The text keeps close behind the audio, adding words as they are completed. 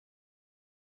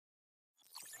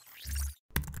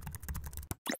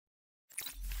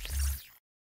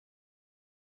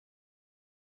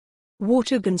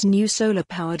Watergen's new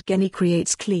solar-powered Genny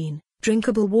creates clean,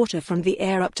 drinkable water from the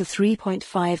air up to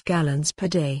 3.5 gallons per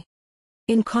day.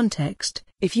 In context,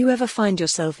 if you ever find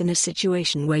yourself in a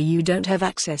situation where you don't have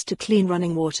access to clean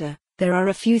running water, there are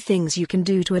a few things you can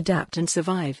do to adapt and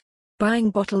survive.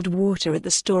 Buying bottled water at the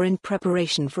store in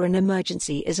preparation for an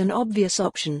emergency is an obvious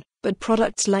option, but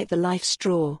products like the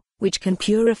LifeStraw, which can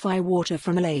purify water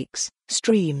from lakes,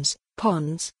 streams,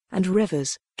 ponds, and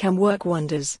rivers, can work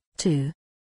wonders, too.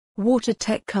 Water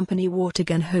tech company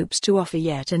Watergen hopes to offer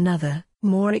yet another,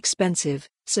 more expensive,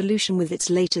 solution with its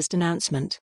latest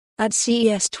announcement. At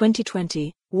CES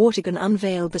 2020, Watergen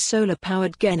unveiled the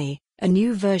solar-powered Genny, a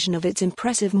new version of its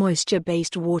impressive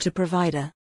moisture-based water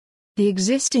provider. The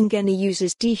existing Genny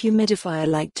uses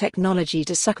dehumidifier-like technology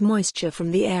to suck moisture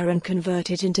from the air and convert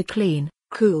it into clean,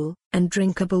 cool, and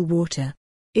drinkable water.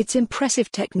 It's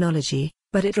impressive technology,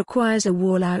 but it requires a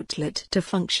wall outlet to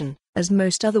function, as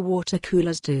most other water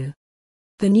coolers do.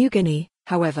 The new Genny,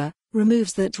 however,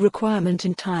 removes that requirement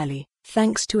entirely,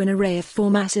 thanks to an array of 4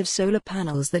 massive solar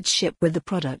panels that ship with the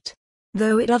product.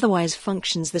 Though it otherwise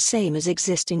functions the same as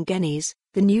existing Gennys,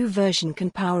 the new version can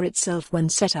power itself when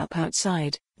set up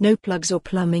outside, no plugs or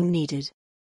plumbing needed.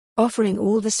 Offering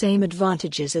all the same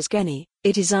advantages as Genny,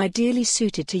 it is ideally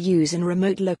suited to use in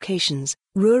remote locations,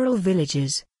 rural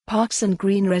villages, parks and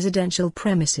green residential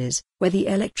premises, where the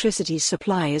electricity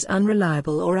supply is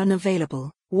unreliable or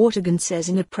unavailable, Watergen says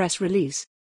in a press release.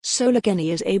 Solar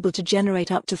Genny is able to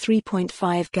generate up to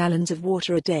 3.5 gallons of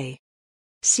water a day.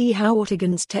 See how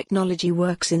Watergen's technology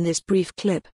works in this brief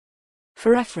clip.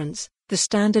 For reference, the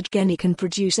standard Genny can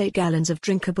produce 8 gallons of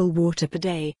drinkable water per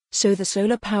day, so the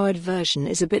solar-powered version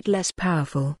is a bit less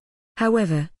powerful.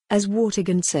 However, as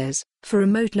Watergen says, for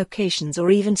remote locations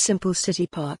or even simple city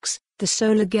parks, the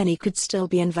solar Genny could still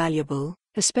be invaluable,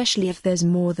 especially if there's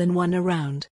more than one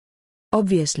around.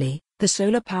 Obviously, the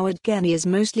solar-powered Genny is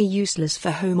mostly useless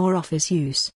for home or office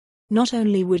use. Not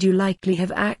only would you likely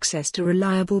have access to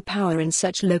reliable power in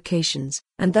such locations,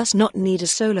 and thus not need a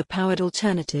solar-powered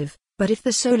alternative, but if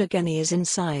the solar Genny is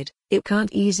inside, it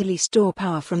can't easily store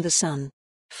power from the sun.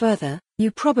 Further,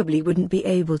 you probably wouldn't be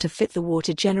able to fit the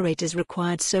water generator's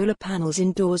required solar panels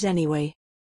indoors anyway.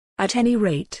 At any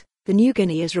rate, the new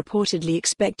Genny is reportedly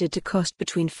expected to cost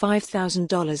between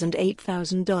 $5,000 and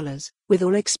 $8,000, with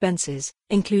all expenses,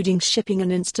 including shipping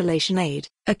and installation aid,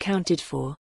 accounted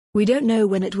for. We don't know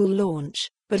when it will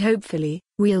launch, but hopefully,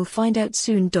 we'll find out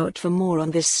soon. For more on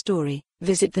this story,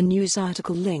 visit the news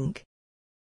article link.